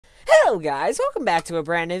Hello guys, welcome back to a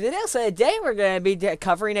brand new video. So today we're going to be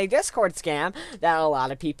covering a Discord scam that a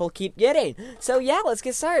lot of people keep getting. So yeah, let's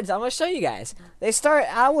get started. So I'm going to show you guys.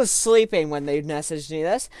 I was sleeping when they messaged me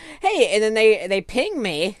this. Hey, and then they ping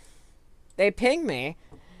me. They ping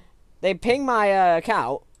my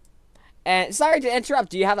account. And sorry to interrupt.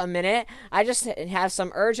 Do you have a minute? I just have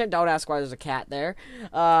some urgent. Don't ask why there's a cat there.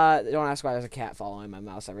 Don't ask why there's a cat following my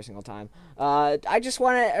mouse every single time. I just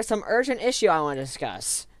wanted some urgent issue I want to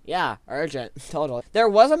discuss. Yeah, urgent. Totally. There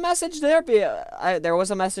was a message there. There was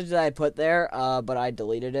a message that I put there, but I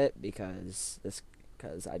deleted it because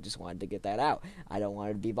I just wanted to get that out. I don't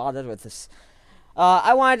want to be bothered with this.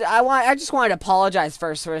 I just wanted to apologize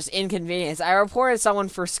first for this inconvenience. I reported someone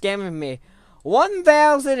for scamming me.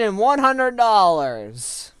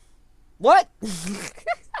 $1,100. What?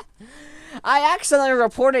 I accidentally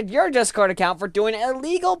reported your Discord account for doing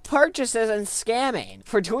illegal purchases and scamming.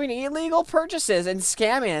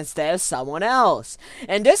 Instead of someone else.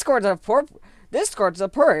 And Discord support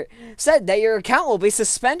said that your account will be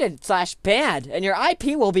suspended/banned and your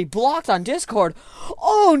IP will be blocked on Discord.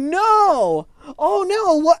 Oh no! Oh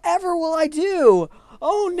no! Whatever will I do?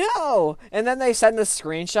 Oh no! And then they send the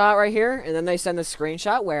screenshot right here, and then they send the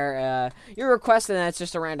screenshot where your request, and it's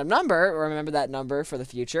just a random number. Remember that number for the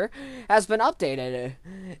future has been updated.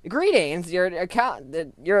 Greetings, your account,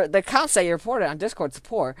 the accounts that you reported on Discord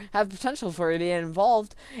support have potential for being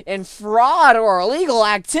involved in fraud or illegal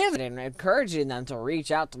activity, and encouraging them to reach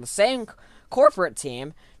out to the same corporate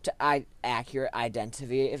team to accurate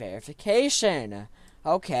identity verification.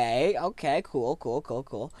 Okay,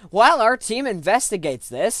 cool. While our team investigates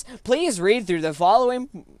this, please read through the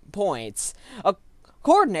following points.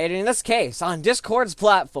 Coordinating this case on Discord's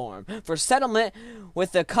platform for settlement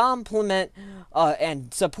with the complement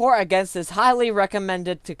and support against this highly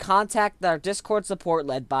recommended to contact our Discord support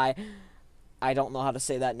led by... I don't know how to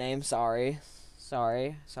say that name, sorry,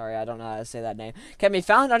 I don't know how to say that name. Can be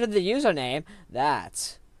found under the username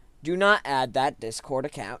that... Do not add that Discord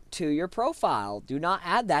account to your profile. Do not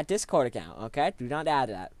add that Discord account, okay? Do not add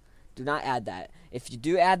that. Do not add that. If you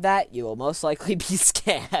do add that, you will most likely be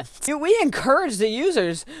scammed. We encourage the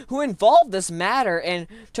users who involved this matter and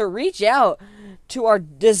to reach out to our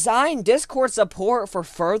design Discord support for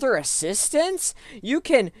further assistance. You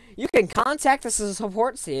can contact us as a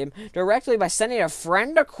support team directly by sending a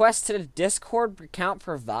friend request to the Discord account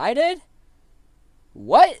provided.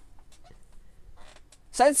 What?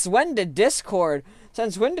 Since when did Discord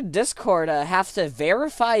have to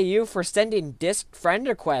verify you for sending friend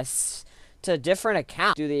requests to different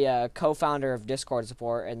accounts? Do the co-founder of Discord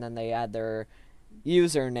support, and then they add their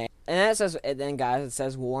username. And then guys, it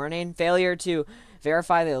says warning: failure to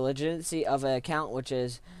verify the legitimacy of an account, which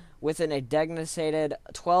is within a designated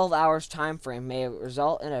 12 hours time frame, may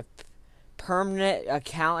result in a permanent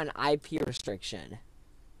account and IP restriction.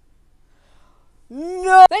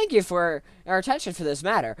 No! Thank you for your attention for this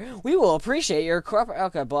matter. We will appreciate your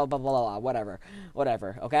okay, blah, blah, blah, blah, whatever,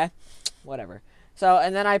 okay? Whatever. So,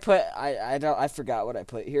 and then I put, I forgot what I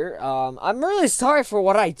put here. I'm really sorry for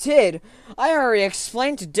what I did. I already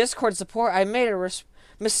explained to Discord support I made a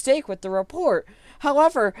mistake with the report.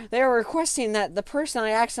 However, they are requesting that the person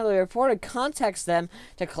I accidentally reported contacts them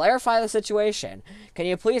to clarify the situation. Can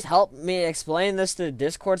you please help me explain this to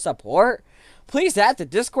Discord support? Please add the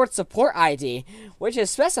Discord support ID, which is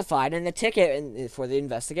specified in the ticket for the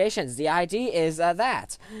investigations. The ID is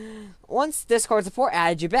that. Once Discord support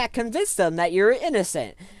added you back, convince them that you're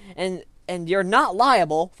innocent and you're not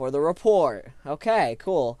liable for the report. Okay,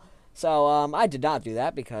 cool. So, I did not do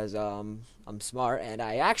that because, I'm smart and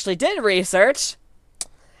I actually did research.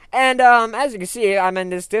 And, as you can see, I'm in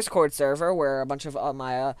this Discord server where a bunch of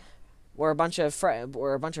we're a bunch of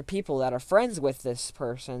people that are friends with this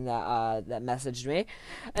person that messaged me,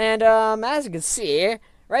 and as you can see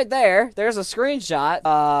right there's a screenshot.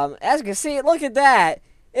 As you can see, look at that.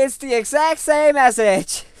 It's the exact same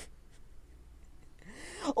message.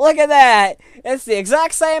 Look at that. It's the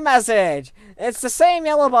exact same message. It's the same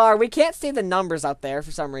yellow bar. We can't see the numbers out there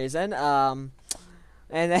for some reason.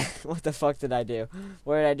 And then, what the fuck did I do?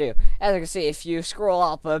 What did I do? As you can see, if you scroll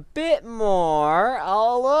up a bit more,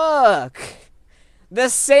 oh look! The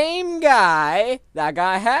same guy that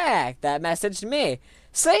got hacked, that messaged me.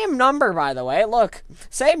 Same number, by the way, look.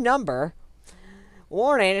 Same number.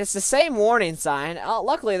 Warning, it's the same warning sign.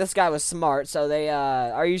 Luckily, this guy was smart, so they,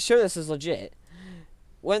 are you sure this is legit?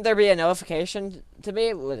 Wouldn't there be a notification to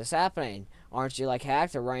me? What is happening? Aren't you, like,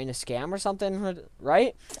 hacked or running a scam or something,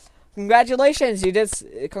 right? Congratulations, you did.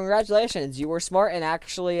 Congratulations, you were smart and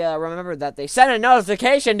actually remembered that they sent a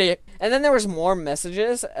notification to you. And then there was more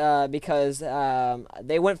messages because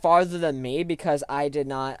they went farther than me because I did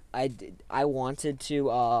not. I wanted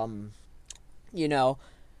to you know,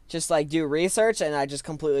 just like do research, and I just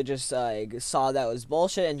completely just saw that was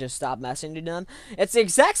bullshit and just stopped messaging them. It's the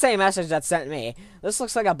exact same message that sent me. This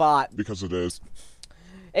looks like a bot. Because it is.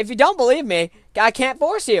 If you don't believe me, I can't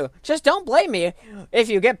force you. Just don't blame me if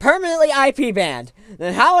you get permanently IP banned.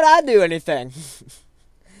 Then how would I do anything?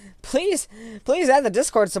 Please add the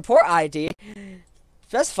Discord support ID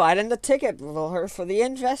specified in the ticket for the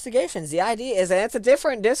investigations. The ID is, and it's a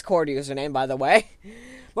different Discord username, by the way.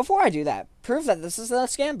 Before I do that, prove that this is a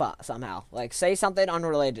scam bot somehow. Like, say something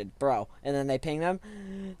unrelated, bro, and then they ping them.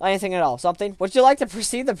 Anything at all. Something. Would you like to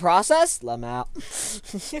proceed the process? Let 'em out.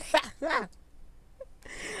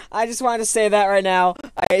 I just wanted to say that right now.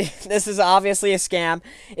 This is obviously a scam.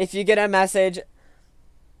 If you get a message,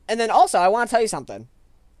 and then also I want to tell you something.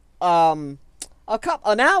 An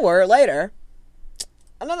hour later,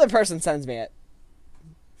 another person sends me it.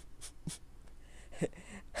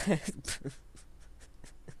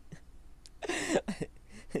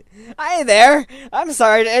 Hi there. I'm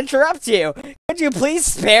sorry to interrupt you. Could you please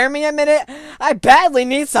spare me a minute? I badly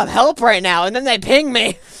need some help right now. And then they ping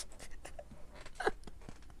me.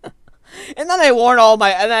 And then I warn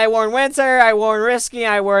I warn Winter, I warn Risky,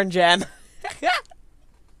 I warn Gem.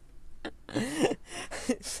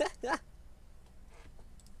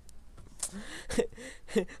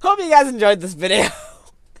 Hope you guys enjoyed this video.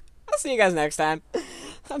 I'll see you guys next time.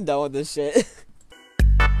 I'm done with this shit.